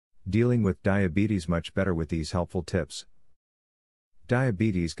Dealing with diabetes much better with these helpful tips.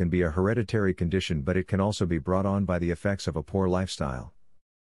 Diabetes can be a hereditary condition, but it can also be brought on by the effects of a poor lifestyle.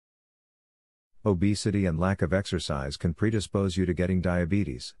 Obesity and lack of exercise can predispose you to getting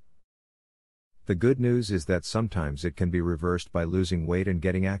diabetes. The good news is that sometimes it can be reversed by losing weight and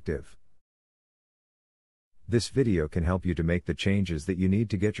getting active. This video can help you to make the changes that you need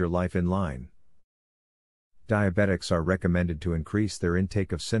to get your life in line. Diabetics are recommended to increase their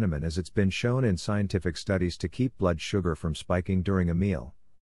intake of cinnamon, as it's been shown in scientific studies to keep blood sugar from spiking during a meal.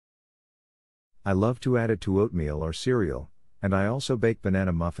 I love to add it to oatmeal or cereal, and I also bake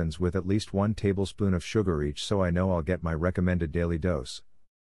banana muffins with at least 1 tablespoon of sugar each, so I know I'll get my recommended daily dose.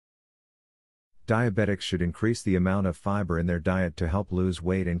 Diabetics should increase the amount of fiber in their diet to help lose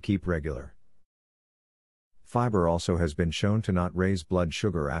weight and keep regular. Fiber also has been shown to not raise blood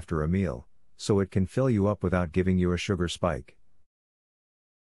sugar after a meal, so it can fill you up without giving you a sugar spike.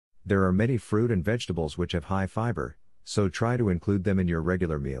 There are many fruit and vegetables which have high fiber, so try to include them in your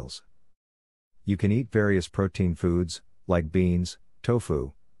regular meals. You can eat various protein foods, like beans,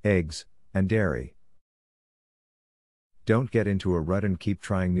 tofu, eggs, and dairy. Don't get into a rut and keep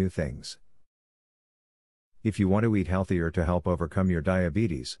trying new things. If you want to eat healthier to help overcome your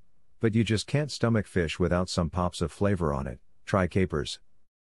diabetes, but you just can't stomach fish without some pops of flavor on it, try capers.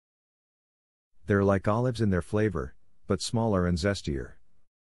 They're like olives in their flavor, but smaller and zestier.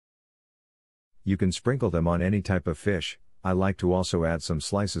 You can sprinkle them on any type of fish. I like to also add some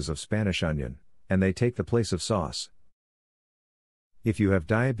slices of Spanish onion, and they take the place of sauce. If you have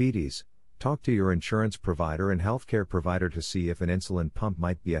diabetes, talk to your insurance provider and healthcare provider to see if an insulin pump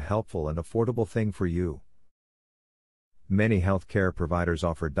might be a helpful and affordable thing for you. Many healthcare providers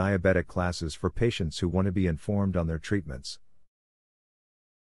offer diabetic classes for patients who want to be informed on their treatments.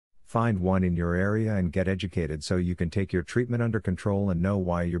 Find one in your area and get educated so you can take your treatment under control and know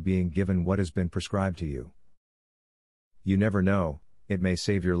why you're being given what has been prescribed to you. You never know, it may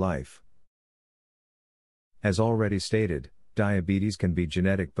save your life. As already stated, diabetes can be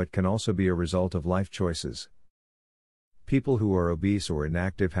genetic but can also be a result of life choices. People who are obese or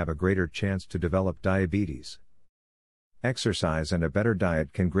inactive have a greater chance to develop diabetes. Exercise and a better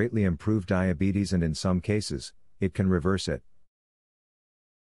diet can greatly improve diabetes, and in some cases, it can reverse it.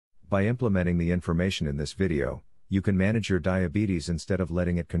 By implementing the information in this video, you can manage your diabetes instead of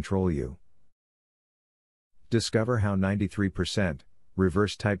letting it control you. Discover how 93%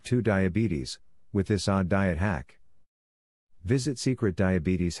 reverse type 2 diabetes with this odd diet hack. Visit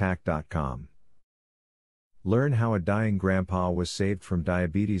secretdiabeteshack.com. Learn how a dying grandpa was saved from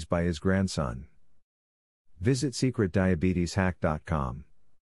diabetes by his grandson. Visit secretdiabeteshack.com.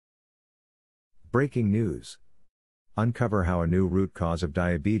 Breaking news. Uncover how a new root cause of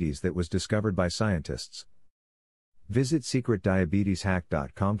diabetes that was discovered by scientists. Visit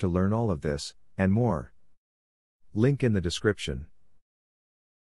secretdiabeteshack.com to learn all of this, and more. Link in the description.